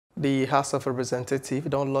The House of Representatives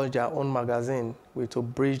don't launch their own magazine to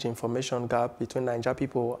bridge the information gap between Naija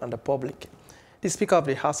people and the public. The Speaker of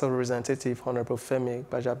the House of Representatives, Honorable Femi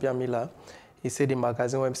Gbajabiamila, he said the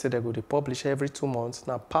magazine when they go to publish every 2 months,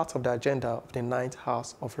 now part of the agenda of the 9th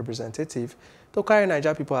House of Representatives to carry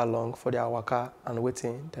Naija people along for their waka and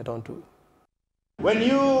waiting they don't do. When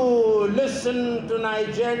you listen to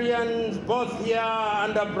Nigerians both here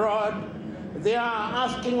and abroad, they are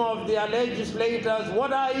asking of their legislators,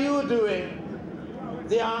 what are you doing?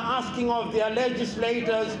 They are asking of their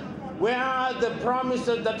legislators, where are the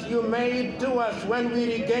promises that you made to us when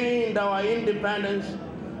we regained our independence?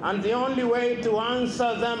 And the only way to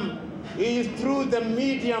answer them is through the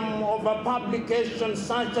medium of a publication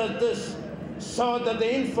such as this, so that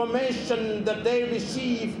the information that they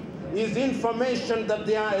receive is information that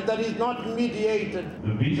is not mediated.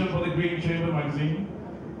 The vision for the Green Chamber magazine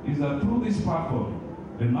is that through this platform,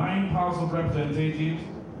 the 9th House of Representatives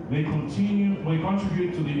may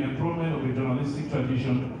contribute to the improvement of a journalistic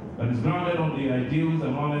tradition that is grounded on the ideals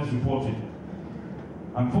and honest reporting,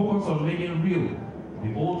 and focus on making real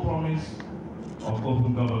the old promise of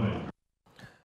open government.